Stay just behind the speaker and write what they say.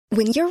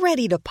When you're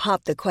ready to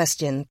pop the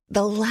question,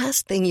 the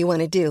last thing you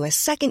want to do is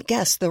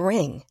second-guess the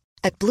ring.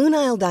 At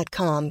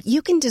BlueNile.com,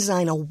 you can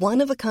design a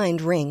one-of-a-kind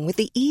ring with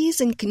the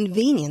ease and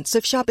convenience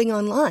of shopping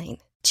online.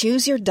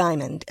 Choose your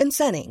diamond and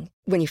setting.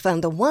 When you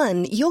find the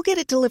one, you'll get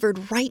it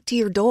delivered right to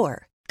your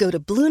door. Go to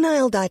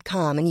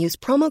BlueNile.com and use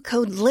promo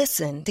code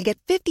LISTEN to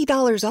get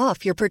 $50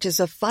 off your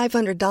purchase of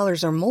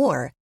 $500 or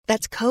more.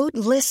 That's code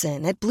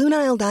LISTEN at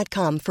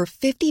BlueNile.com for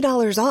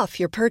 $50 off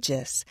your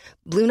purchase.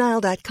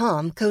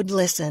 BlueNile.com, code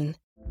LISTEN.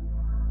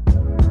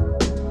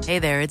 Hey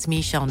there, it's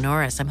Michelle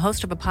Norris. I'm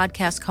host of a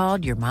podcast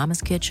called Your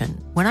Mama's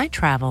Kitchen. When I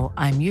travel,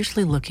 I'm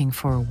usually looking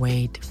for a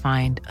way to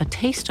find a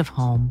taste of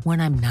home when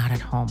I'm not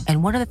at home.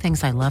 And one of the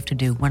things I love to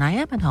do when I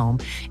am at home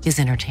is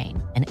entertain.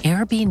 And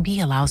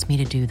Airbnb allows me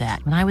to do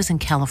that. When I was in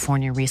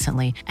California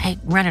recently, I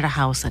rented a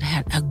house that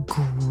had a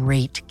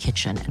great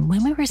kitchen. And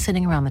when we were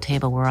sitting around the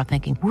table, we were all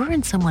thinking, we're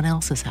in someone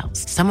else's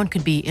house. Someone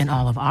could be in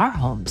all of our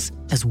homes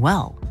as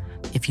well.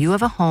 If you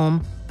have a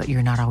home, but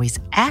you're not always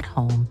at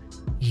home,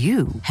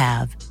 you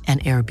have an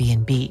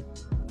Airbnb.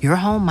 Your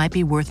home might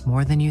be worth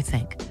more than you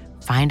think.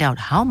 Find out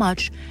how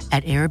much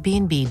at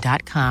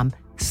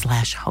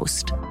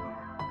airbnb.com/host.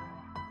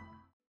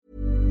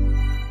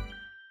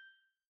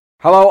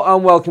 Hello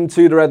and welcome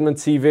to the Redmond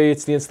TV.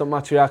 It's the instant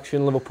match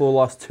reaction. Liverpool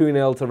lost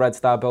 2-0 to Red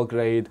Star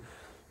Belgrade.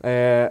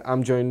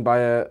 I'm joined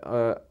by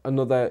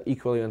another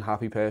equally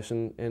unhappy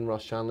person in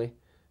Ross Chanley.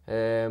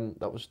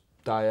 That was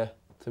dire,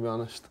 to be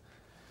honest.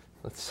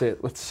 Let's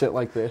sit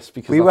like this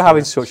because we were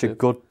having such a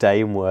good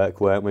day in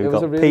work, weren't we? We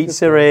got really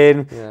pizza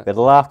in, we had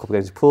a laugh, a couple of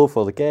games of pool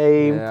for the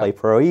game, played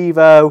Pro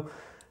Evo.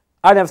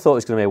 I never thought it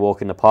was going to be a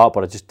walk in the park,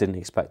 but I just didn't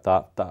expect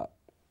that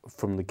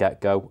from the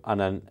get-go.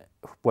 And then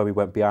when we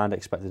went behind,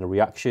 expecting a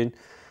reaction,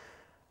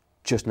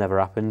 just never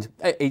happened.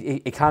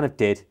 It kind of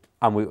did,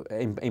 and we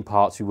in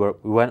parts we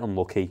weren't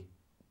unlucky.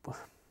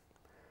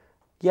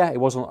 Yeah,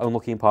 it wasn't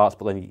unlucky in parts,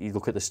 but then you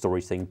look at the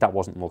Sturridge thing, that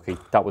wasn't lucky.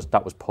 That was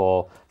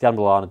poor. The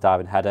Lallana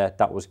diving header,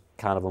 that was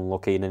kind of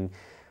unlucky. And then,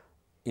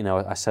 you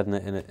know, I said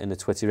in the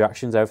Twitter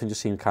reactions, everything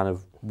just seemed kind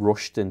of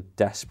rushed and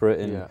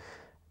desperate and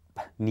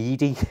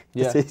needy.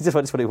 Yeah.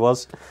 That's what it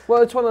was.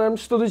 Well, it's one of them.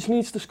 Sturridge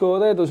needs to score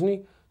there, doesn't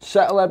he?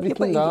 Settle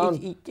everything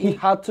down. He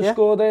had to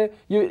score there.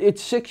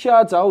 It's 6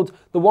 yards out.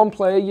 The one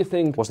player you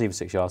think... Wasn't even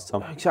 6 yards,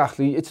 Tom.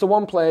 Exactly. It's the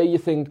one player you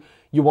think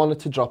you wanted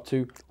to drop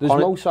to. There's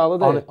no Salah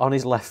there. On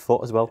his left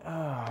foot as well.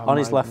 On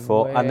his left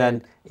foot. And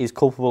then he's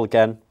culpable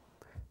again.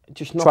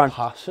 Just not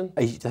passing.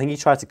 I think he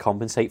tried to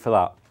compensate for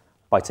that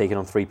by taking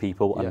on 3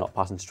 people and not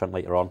passing to Trent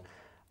later on.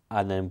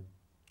 And then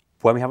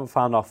when we haven't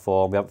found our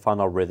form, we haven't found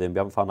our rhythm, we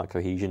haven't found that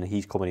cohesion,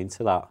 he's coming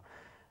into that.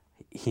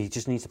 He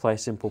just needs to play a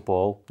simple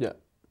ball. Yeah.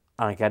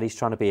 And again, he's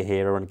trying to be a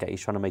hero and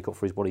he's trying to make up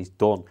for what he's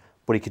done.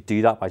 But he could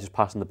do that by just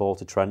passing the ball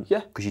to Trent.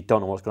 Yeah. Because you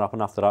don't know what's going to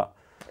happen after that.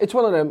 It's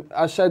one of them.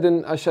 I said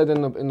in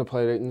the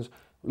play ratings,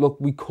 look,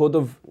 he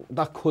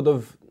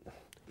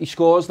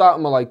scores that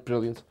and we're like,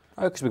 brilliant.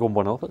 Oh, because we got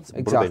 1-0.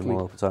 Exactly.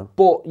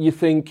 But you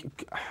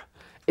think,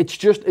 it's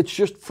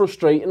just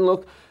frustrating.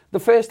 Look, the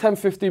first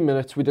 10-15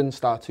 minutes, we didn't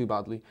start too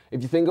badly.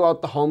 If you think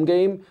about the home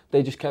game,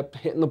 they just kept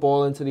hitting the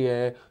ball into the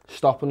air,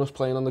 stopping us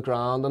playing on the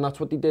ground, and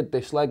that's what they did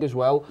this leg as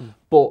well.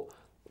 But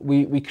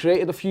we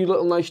created a few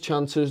little nice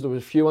chances. There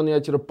was a few on the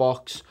edge of the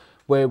box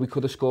where we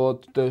could have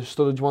scored. The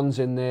Sturridge one's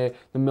in there,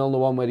 the Milner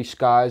one where he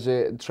skies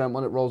it, and Trent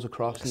when it rolls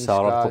across and he skies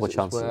a couple of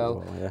chances as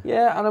well.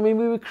 Yeah, and I mean,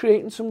 we were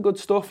creating some good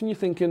stuff and you're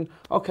thinking,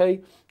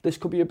 okay, this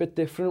could be a bit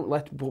different,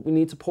 but we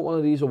need to put one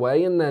of these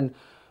away. And then,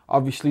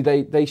 obviously,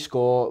 they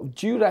score.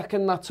 Do you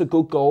reckon that's a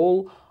good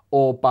goal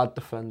or bad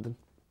defending?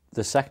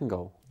 The second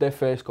goal? Their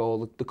first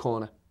goal, the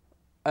corner.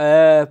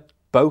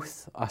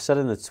 Both. I said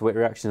in the Twitter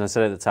reactions, I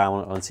said at the time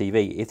on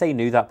TV, if they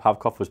knew that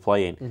Pavkov was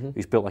playing,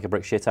 who's built like a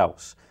brick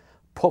shithouse,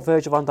 put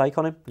Virgil van Dijk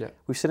on him. Yeah.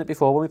 We've seen it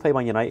before when we play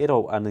Man United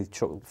and they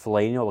chuck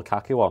Fellaini or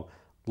Lukaku on.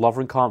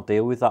 Lovren can't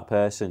deal with that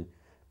person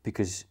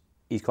because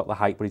he's got the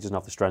height but he doesn't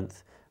have the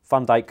strength.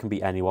 Van Dijk can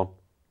beat anyone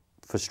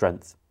for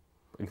strength.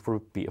 He could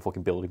probably beat a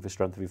fucking building for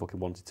strength if he fucking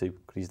wanted to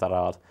because he's that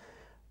hard.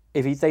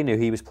 If they knew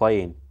he was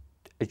playing,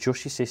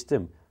 adjust your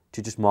system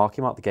to just mark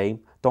him out the game.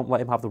 Don't let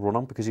him have the run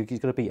on because he's going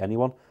to beat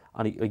anyone.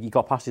 And he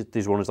got past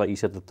his runners, like you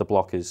said, the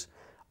blockers,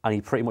 and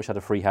he pretty much had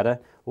a free header.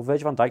 Well,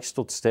 Virgil van Dijk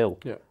stood still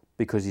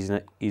because he's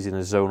in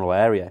a zonal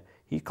area.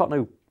 He's got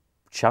no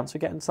chance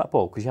of getting to that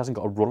ball because he hasn't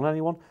got a run on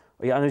anyone.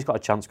 I know he's got a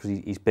chance because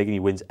he's big and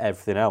he wins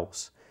everything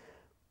else.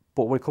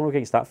 But when it comes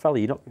against that fella,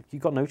 you've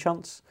got no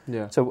chance.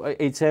 Yeah. So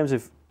in terms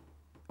of,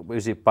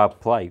 was it bad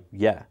play?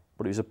 Yeah.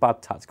 But it was a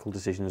bad tactical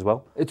decision as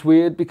well. It's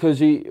weird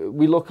because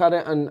we look at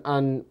it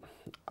and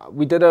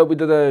we did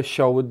a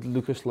show with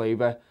Lucas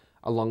Leiva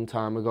a long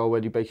time ago where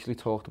he basically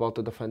talked about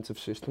the defensive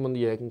system under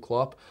Jurgen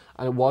Klopp,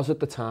 and it was at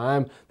the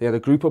time they had a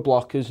group of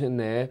blockers in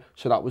there,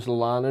 so that was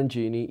Lallana and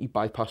Gini. He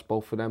bypassed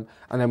both of them,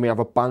 and then we have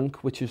a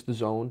bank which is the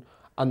zone,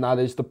 and that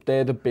is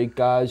they're the big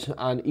guys,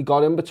 and he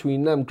got in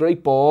between them,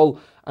 great ball,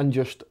 and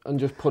just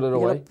put it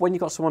away. When you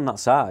got someone that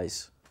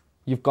size,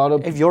 you've got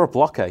to. If you're a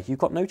blocker, you've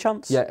got no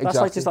chance. Yeah,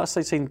 exactly. That's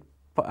like saying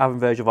having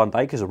Virgil van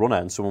Dijk as a runner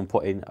and someone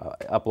putting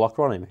a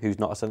blocker on him who's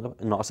not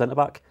a centre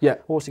back. Yeah.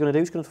 What's he going to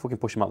do? He's going to fucking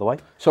push him out the way.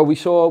 So we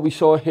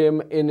saw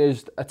him in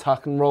his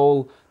attacking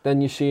role.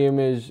 Then you see him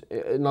as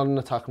not an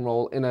attacking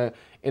role in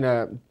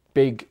a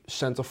big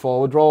centre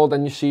forward role.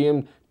 Then you see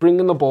him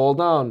bringing the ball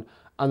down,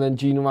 and then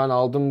Gini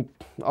Wijnaldum.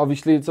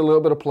 Obviously, it's a little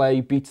bit of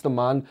play, beats the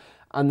man,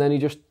 and then he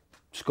just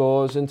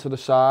scores into the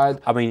side.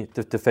 I mean,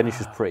 the finish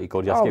was pretty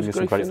good. You have to give him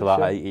some credit for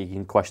that. You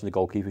can question the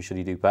goalkeeper, should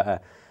he do better?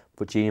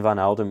 But Gini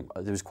Wijnaldum,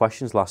 there was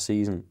questions last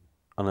season,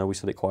 I know we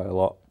said it quite a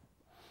lot,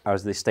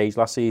 as this stage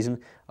last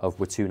season of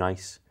we're too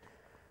nice.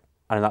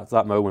 And at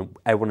that moment,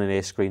 everyone in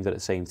here screamed at the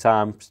same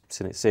time,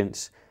 seen it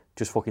since,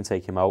 just fucking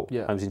take him out.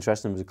 Yeah. And it was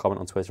interesting, there was a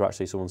comment on Twitter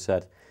actually, someone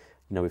said,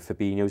 you know, if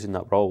Fabinho's in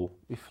that role,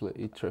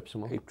 he trips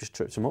him up. He just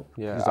trips him up.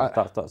 Yeah,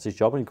 that's his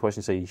job. And the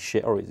question say he's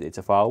shit or it's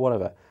a foul or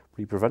whatever. But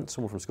he prevents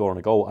someone from scoring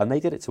a goal. And they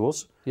did it to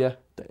us. Yeah.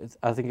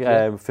 I think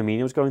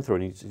Firmino was going through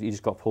and he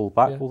just got pulled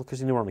back because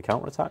he knew we were on the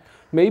counter-attack.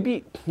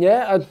 Maybe,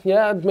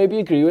 I'd maybe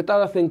agree with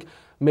that. I think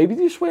maybe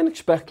they just weren't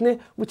expecting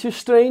it, which is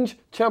strange.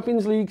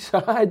 Champions League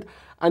side.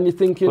 And you're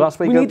thinking,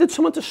 we needed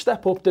someone to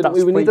step up, didn't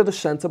we? We needed a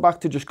centre-back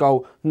to just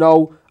go,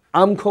 no,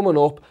 I'm coming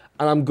up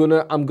and I'm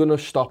gonna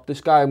stop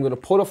this guy. I'm gonna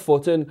put a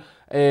foot in.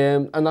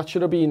 And that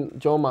should have been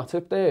Joe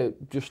Matip there.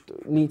 Just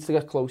needs to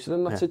get closer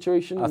in that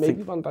situation.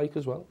 Maybe Van Dijk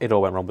as well. It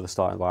all went wrong with the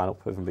starting lineup,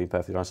 if I'm being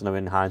perfectly honest. I know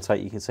in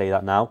hindsight you can say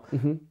that now,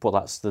 but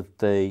that's the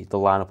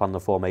lineup and the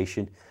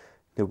formation.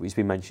 You know, it's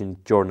been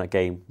mentioned during that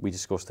game. We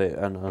discussed it,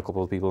 and a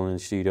couple of people in the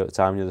studio at the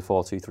time. You know, the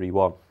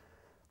 4-2-3-1.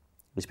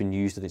 It's been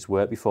used and it's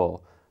worked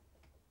before.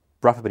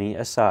 Rafa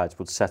Benitez sides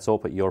would set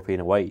up at European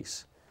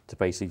aways to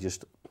basically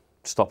just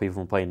stop people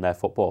from playing their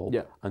football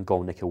and go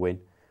and nick a win.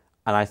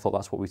 And I thought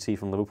that's what we'd see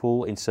from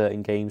Liverpool in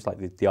certain games,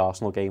 like the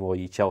Arsenal game or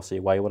Chelsea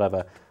away, or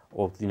whatever,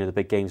 or the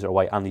big games that are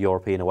away and the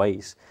European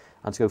aways.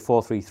 And to go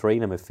 4-3-3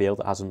 in a midfield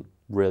that hasn't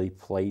really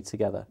played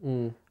together.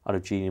 I know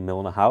Gini and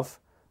Milner have,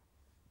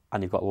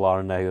 and you've got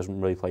Lauren there who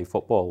hasn't really played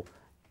football.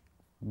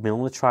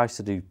 Milner tries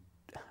to do,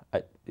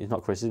 it's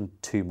not criticism,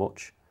 too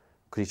much,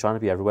 because he's trying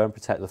to be everywhere and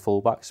protect the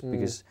fullbacks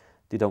because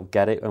they don't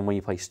get it. And when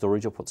you play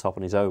Sturridge up top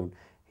on his own,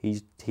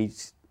 he's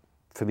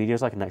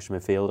Firmino's like an extra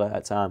midfielder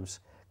at times,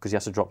 because he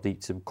has to drop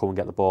deep to come and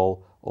get the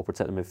ball or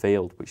protect the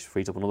midfield, which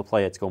frees up another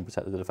player to go and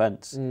protect the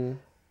defence.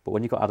 But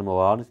when you've got Adam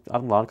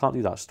Lallana can't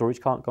do that.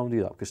 Sturridge can't go and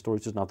do that because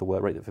Sturridge doesn't have the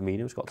work rate that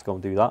Firmino's got to go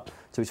and do that.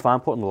 So it's fine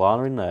putting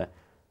Lallana in there,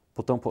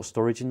 but don't put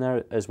Sturridge in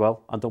there as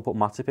well, and don't put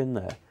Matip in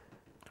there.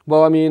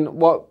 Well, I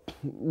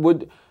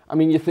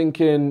mean, you're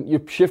thinking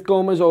you shift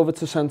Gomez over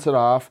to centre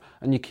half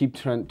and you keep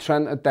Trent.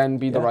 Trent would then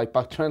be the right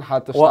back. Trent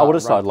had to start. Well, I would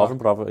have started Lovren,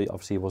 but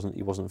obviously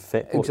he wasn't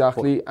fit.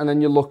 Exactly, and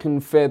then you're looking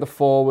further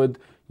forward.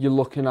 You're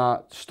looking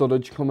at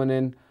Sturridge coming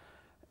in.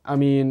 I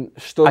mean,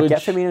 Sturridge. I get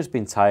Firmino's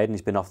been tired and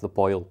he's been off the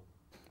boil.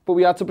 But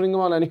we had to bring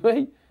him on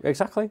anyway.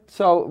 Exactly.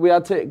 So we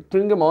had to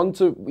bring him on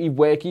to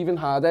work even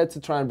harder to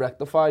try and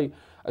rectify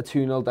a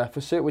 2-0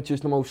 deficit, which is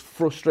the most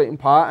frustrating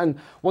part. And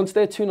once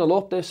they're 2-0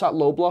 up, they're sat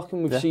low block,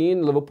 and we've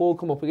seen Liverpool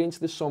come up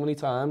against this so many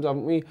times,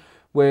 haven't we?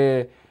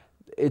 Where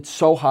it's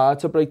so hard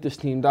to break this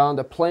team down.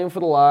 They're playing for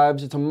their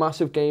lives. It's a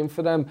massive game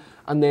for them.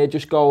 And they're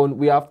just going,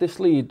 we have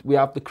this lead. We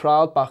have the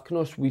crowd backing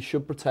us. We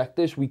should protect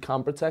this. We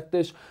can protect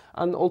this.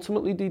 And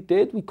ultimately they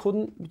did. We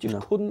couldn't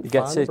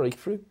find a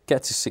breakthrough.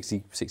 Get to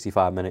 60,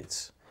 65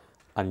 minutes.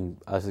 And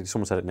as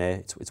someone said it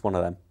there, it's one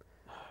of them.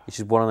 It's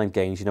just one of them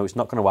games. You know, it's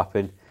not going to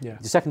happen. Yeah.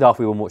 The second half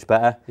we were much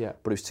better. Yeah.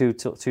 But it was too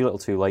little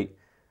too late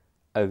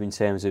in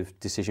terms of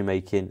decision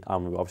making.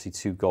 And obviously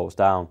 2 goals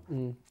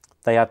down.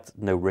 They had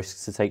no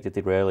risks to take, did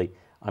they really?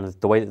 And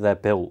the way that they're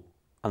built,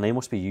 and they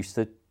must be used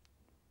to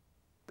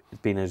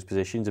being in those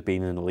positions of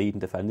being in the lead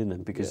and defending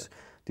them, because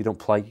they don't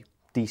play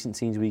decent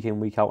teams week in,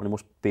 week out, and it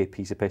must be a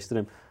piece of piss to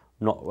them.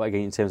 Not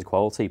again in terms of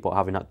quality, but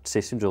having that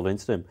system drilled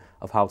into them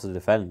of how to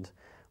defend.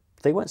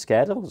 They weren't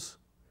scared of us.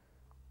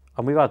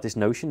 And we've had this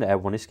notion that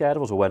everyone is scared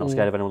of us, or we're not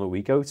scared of anyone that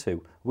we go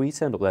to. We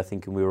turned up there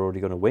thinking we were already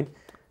going to win.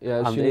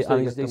 Yeah, and they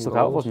stuck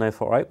out of us, and they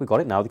thought, right, we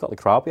got it now. They've got the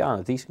crowd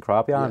behind, a decent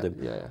crowd behind him.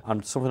 Yeah.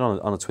 And something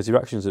on the Twitter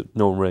reactions that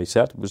no one really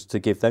said was to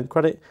give them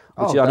credit,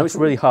 which I know it's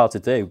really hard to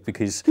do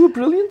because they were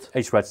brilliant.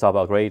 It's Red Star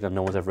Belgrade, and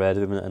no one's ever heard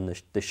of him,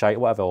 and the shite or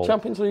whatever.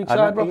 Champions League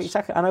side,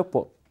 exactly. I know,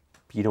 but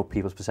you know,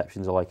 people's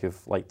perceptions are like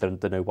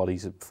the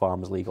nobodies of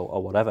Farmers League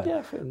or whatever.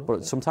 Yeah, fair enough.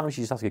 But sometimes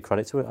you just have to give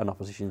credit to an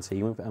opposition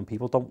team, and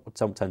people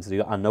don't tend to do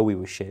that. I know we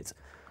were shit,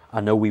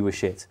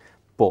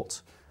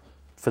 but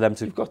for them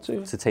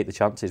to take the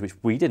chances, which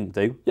we didn't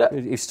do. Yeah.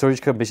 If Sturridge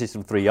can miss it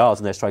from 3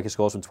 yards and their striker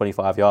scores from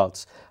 25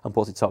 yards and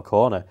puts it top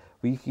corner,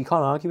 you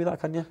can't argue with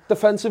that, can you?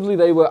 Defensively,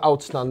 they were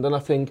outstanding. I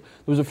think there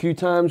was a few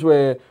times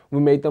where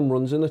we made them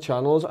runs in the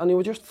channels and they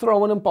were just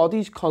throwing in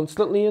bodies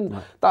constantly, and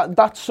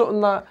that's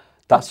something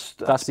that's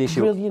the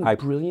issue.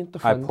 Brilliant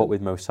defending. I put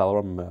with Mo Salah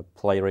on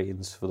play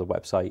ratings for the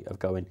website of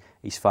going,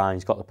 he's fine,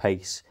 he's got the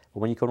pace,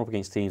 but when you come up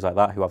against teams like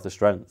that who have the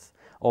strength,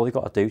 all they've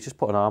got to do is just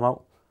put an arm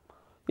out.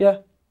 Yeah.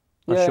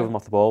 And shove him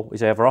off the ball.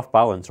 He's either off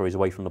balance or he's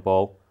away from the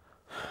ball.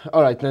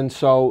 All right, then.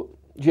 So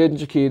Xherdan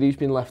Shaqiri's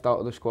been left out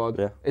of the squad.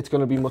 Yeah. It's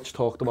going to be much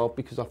talked about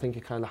because I think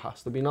it kind of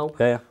has to be now.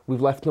 Yeah.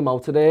 We've left him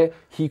out today.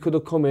 He could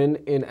have come in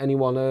any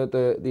one of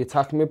the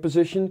attacking mid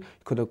position.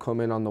 He could have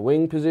come in on the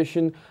wing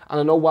position. And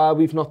I know why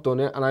we've not done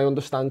it, and I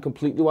understand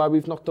completely why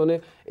we've not done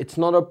it. It's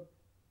not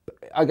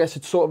I guess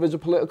it sort of is a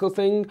political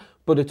thing,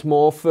 but it's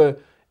more for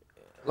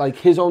like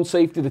his own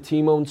safety, the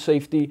team own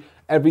safety,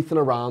 everything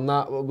around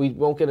that. We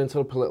won't get into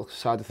the political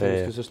side of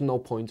things because there's no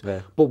point.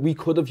 Yeah. But we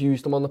could have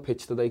used him on the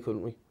pitch today,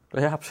 couldn't we?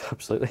 Yeah,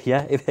 absolutely.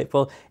 Yeah,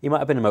 well, he might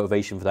have been a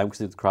motivation for them because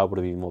the crowd would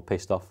have been more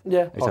pissed off.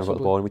 Yeah, every time he got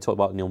the ball. And we talked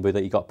about Nyumbu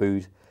that he got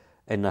booed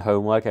in the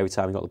home leg every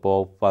time he got the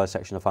ball by a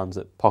section of fans,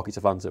 pockets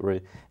of fans that were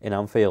in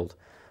Anfield.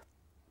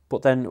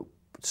 But then,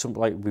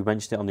 like we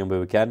mentioned it on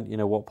Nyumbu again, you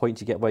know, what point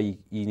do you get where you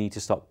need to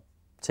stop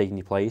taking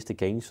your players to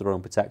games for their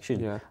own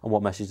protection? Yeah. And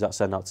what message that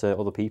send out to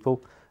other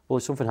people? Well,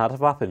 if something had have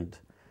happened,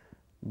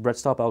 Red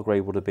Star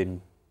Belgrade would have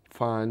been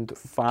fined,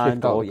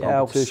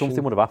 or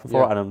something would have happened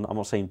for it. And I'm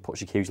not saying put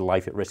Shaqiri's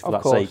life at risk for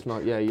that sake.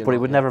 Not. But it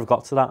would never have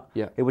got to that.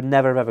 Yeah. It would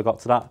never have ever got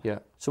to that. Yeah.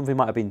 Something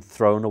might have been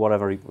thrown or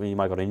whatever. He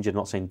might have got injured. I'm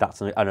not saying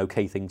that's an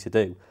okay thing to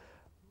do.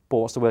 But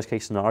what's the worst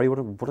case scenario? He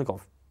wouldn't have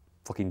got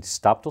fucking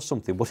stabbed or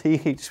something. Would he?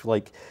 Just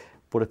like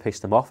would have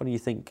pissed him off. And you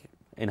think,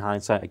 in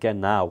hindsight, again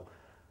now,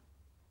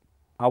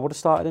 I would have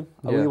started him.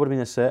 It would have been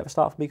a safer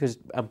start for me because,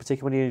 and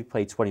particularly when he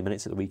played 20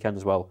 minutes at the weekend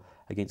as well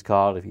against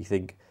Cardiff, you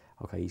think,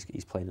 okay,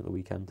 he's playing at the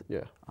weekend.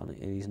 Yeah. And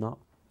he's not.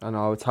 I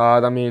know, it's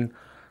hard. I mean,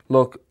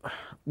 look,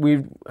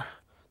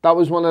 that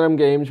was one of them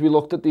games. We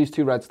looked at these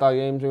two Red Star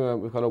games.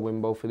 We've got to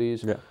win both of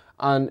these. Yeah.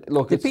 And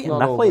look, they've beaten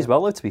Napoli as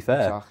well, though, to be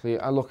fair. Exactly.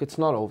 And look, it's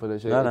not over,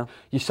 is it? No.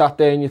 You sat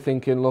there and you're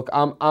thinking, look,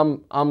 I'm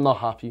not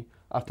happy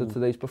after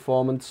today's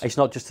performance. It's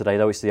not just today,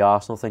 though. It's the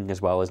Arsenal thing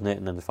as well, isn't it?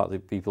 And then the fact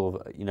that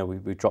people, you know,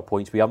 we dropped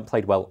points. We haven't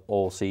played well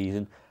all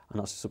season, and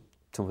that's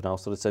something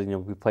else that I said. You know,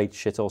 we played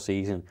shit all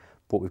season,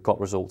 but we've got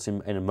results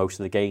in most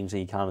of the games,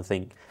 and you kind of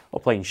think,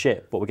 we're playing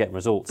shit, but we're getting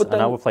results. And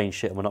now we're playing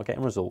shit and we're not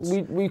getting results.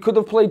 We could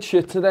have played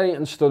shit today,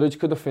 and Sturridge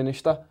could have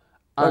finished that.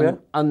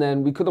 And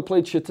then we could have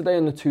played shit today,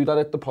 and the two that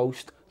hit the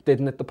post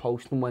didn't hit the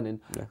post and went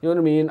in. Yeah. You know what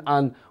I mean?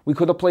 And we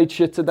could have played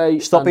shit today.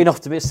 Stop being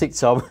optimistic,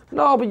 Tom.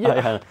 No,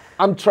 but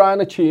I'm trying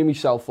to cheer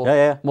myself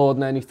up more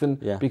than anything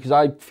because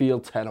I feel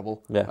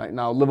terrible right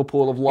now.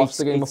 Liverpool have lost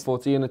the game of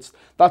footy, and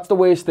that's the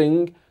worst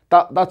thing.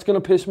 That's going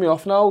to piss me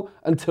off now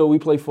until we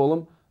play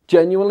Fulham.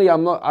 Genuinely,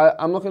 I'm not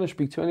going to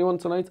speak to anyone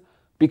tonight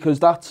because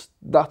that's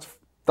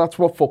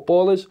what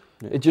football is.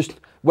 Yeah. It just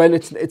when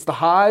it's the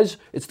highs,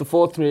 it's the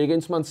 4-3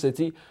 against Man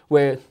City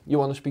where you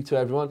want to speak to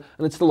everyone,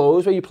 and it's the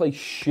lows where you play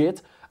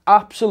shit.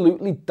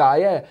 Absolutely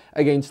dire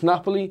against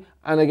Napoli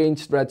and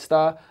against Red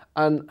Star,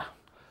 and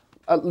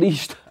at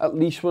least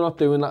we're not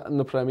doing that in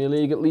the Premier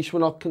League. At least we're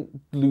not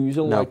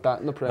losing like that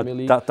in the Premier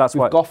League. That's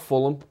We've got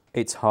Fulham.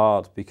 It's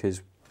hard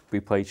because we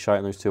played shite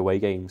in those two away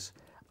games,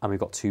 and we've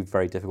got two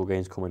very difficult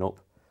games coming up.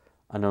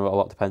 I know a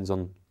lot depends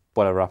on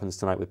whatever happens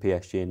tonight with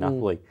PSG and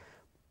Napoli,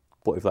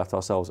 but we've left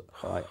ourselves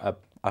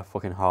a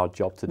fucking hard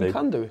job to do. We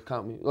can do it,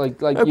 can't we?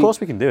 Like of course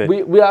we can do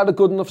it. We had a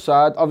good enough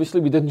side. Obviously,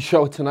 we didn't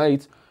show it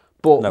tonight.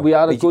 But we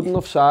had a good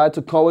enough side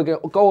to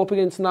go up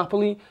against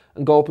Napoli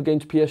and go up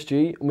against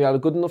PSG, and we had a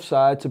good enough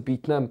side to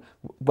beat them,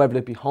 whether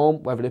it be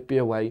home, whether it be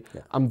away. Yeah.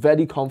 I'm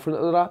very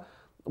confident of that.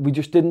 We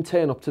just didn't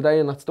turn up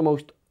today, and that's the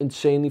most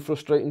insanely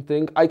frustrating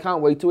thing. I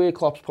can't wait to hear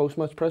Klopp's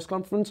post-match press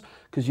conference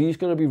because he's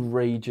going to be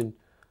raging.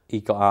 He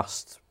got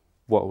asked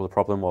what the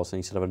problem was, and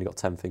he said, I've only got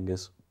 10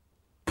 fingers.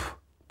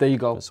 There you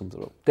go.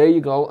 There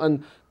you go.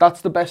 And that's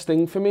the best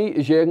thing for me,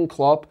 is Jurgen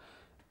Klopp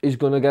is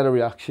going to get a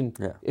reaction.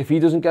 Yeah. If he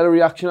doesn't get a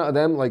reaction out of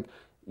them, like,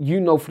 you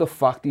know for the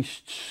fact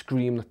he's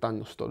screaming at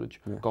Daniel Sturridge,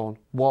 going,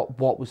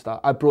 what was that?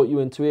 I brought you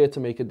into here to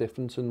make a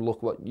difference, and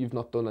look what, you've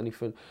not done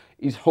anything.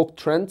 He's hooked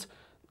Trent.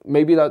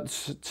 Maybe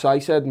that's, Sai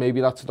said,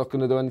 maybe that's not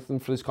going to do anything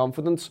for his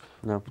confidence.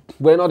 No.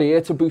 We're not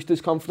here to boost his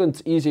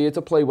confidence. He's here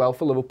to play well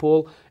for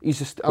Liverpool. He's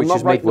just, which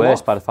is made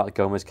worse by the fact that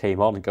Gomez came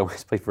on, and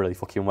Gomez played really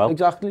fucking well.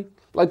 Exactly.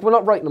 Like, we're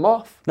not writing him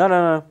off.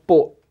 No.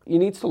 But he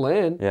needs to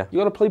learn. Yeah. You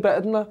got to play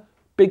better than that.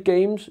 Big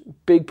games,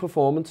 big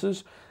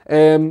performances.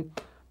 Kind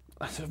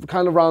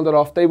of rounded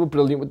off. They were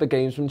brilliant with the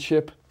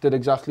gamesmanship. Did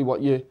exactly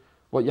what you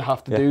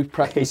have to do.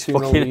 It's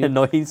fucking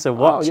annoying to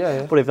watch.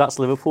 But if that's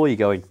Liverpool, you're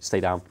going,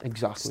 stay down.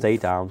 Exactly. Stay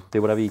down.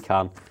 Do whatever you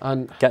can.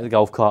 And get the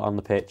golf cart on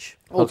the pitch.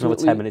 Hook another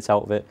 10 minutes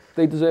out of it.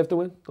 They deserve the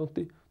win, don't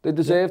they? They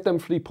deserve them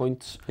 3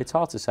 points. It's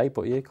hard to say,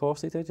 but of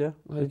course they did. Yeah,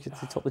 they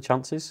took the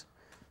chances.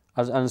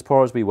 As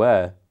poor as we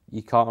were,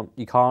 you can't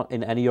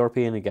in any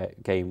European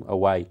game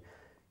away.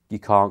 You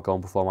can't go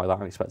and perform like that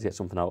and expect to get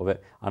something out of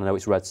it. And I know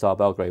it's Red Star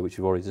Belgrade, which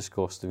we've already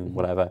discussed and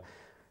whatever.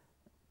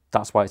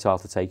 That's why it's hard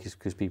to take, is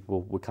because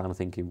people were kind of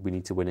thinking, we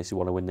need to win this, we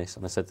want to win this.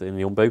 And I said that in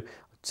the Umbu,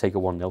 take a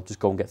 1-0, just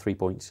go and get 3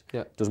 points.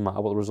 Yeah. Doesn't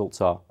matter what the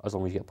results are, as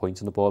long as you get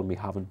points on the board, and we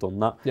haven't done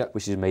that,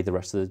 which has made the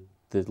rest of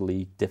the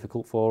league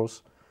difficult for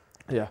us.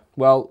 Yeah,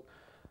 well,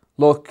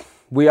 look,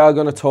 we are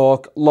going to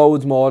talk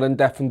loads more in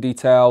depth and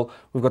detail.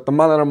 We've got the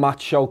Man of the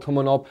Match show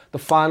coming up. The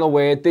final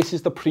word. This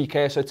is the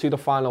precursor to the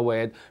final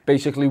word.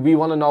 Basically, we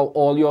want to know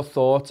all your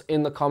thoughts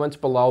in the comments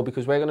below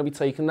because we're going to be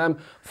taking them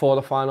for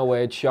the final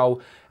word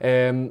show.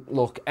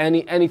 Look,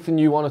 anything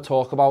you want to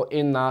talk about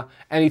in that,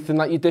 anything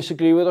that you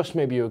disagree with us,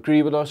 maybe you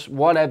agree with us,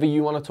 whatever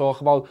you want to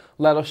talk about,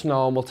 let us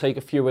know and we'll take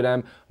a few of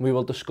them and we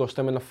will discuss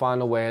them in the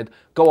final word.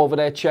 Go over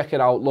there, check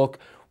it out. Look,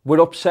 we're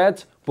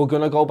upset. We're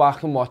going to go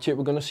back and watch it.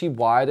 We're going to see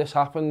why this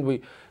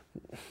happened.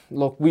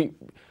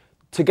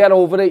 To get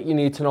over it, you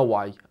need to know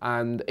why.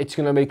 And it's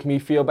going to make me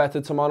feel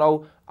better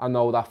tomorrow. I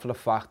know that for a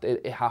fact.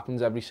 It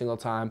happens every single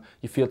time.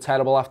 You feel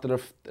terrible after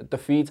the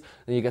defeat,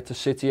 and you get to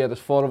sit here. There's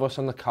 4 of us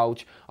on the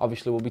couch.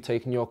 Obviously, we'll be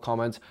taking your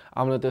comments,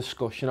 having a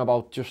discussion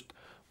about just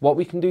what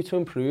we can do to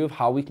improve,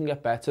 how we can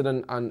get better,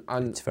 and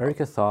it's very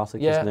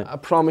cathartic, yeah, isn't it? I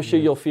promise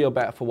you'll feel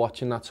better for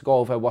watching that. So go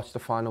over, watch the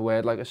final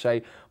word. Like I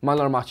say, Man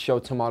of the Match show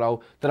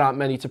tomorrow. There aren't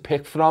many to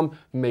pick from.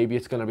 Maybe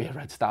it's going to be a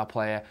Red Star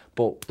player,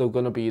 but they're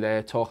going to be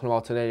there talking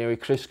about it anyway.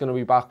 Chris is going to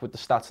be back with the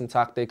stats and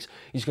tactics.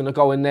 He's going to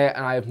go in there,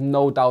 and I have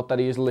no doubt that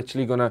he is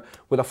literally going to,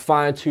 with a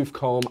fine-tooth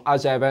comb,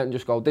 as ever, and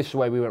just go, this is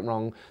where we went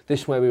wrong, this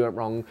is where we went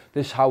wrong,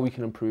 this is how we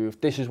can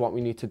improve, this is what we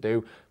need to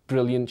do.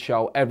 Brilliant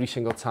show every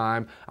single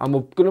time, and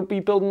we're going to be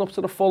building up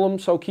to the Fulham,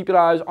 so keep your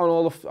eyes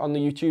on the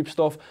YouTube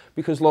stuff,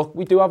 because look,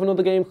 we do have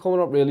another game coming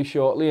up really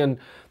shortly, and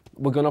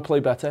we're going to play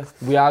better.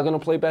 We are going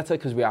to play better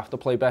because we have to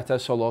play better.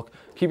 So look,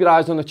 keep your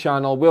eyes on the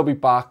channel. We'll be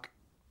back.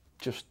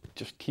 Just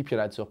keep your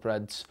heads up,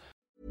 Reds.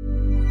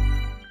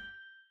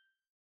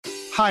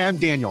 Hi, I'm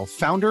Daniel,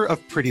 founder of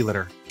Pretty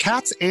Litter.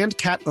 Cats and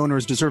cat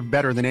owners deserve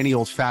better than any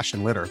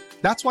old-fashioned litter.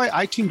 That's why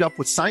I teamed up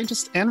with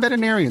scientists and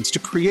veterinarians to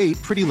create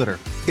Pretty Litter.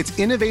 Its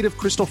innovative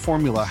crystal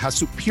formula has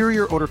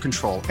superior odor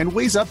control and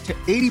weighs up to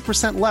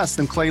 80% less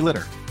than clay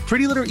litter.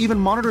 Pretty Litter even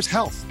monitors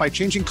health by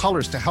changing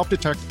colors to help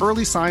detect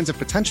early signs of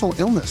potential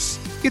illness.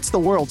 It's the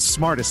world's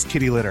smartest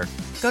kitty litter.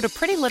 Go to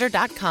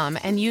prettylitter.com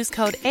and use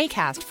code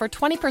ACAST for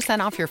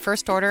 20% off your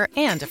first order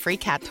and a free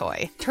cat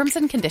toy. Terms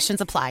and conditions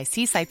apply.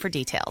 See site for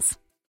details.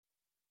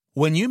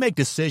 When you make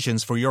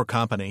decisions for your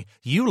company,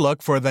 you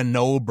look for the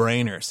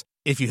no-brainers.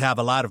 If you have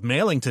a lot of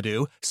mailing to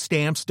do,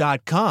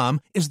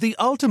 Stamps.com is the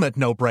ultimate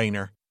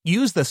no-brainer.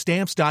 Use the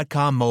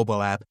Stamps.com mobile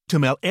app to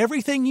mail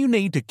everything you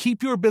need to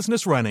keep your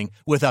business running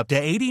with up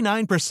to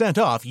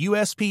 89% off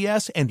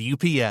USPS and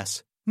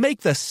UPS.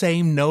 Make the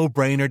same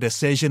no-brainer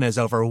decision as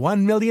over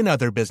 1 million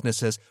other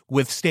businesses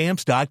with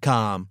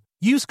Stamps.com.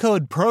 Use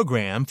code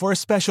PROGRAM for a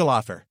special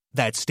offer.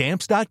 That's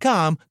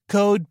Stamps.com,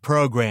 code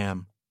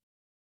PROGRAM.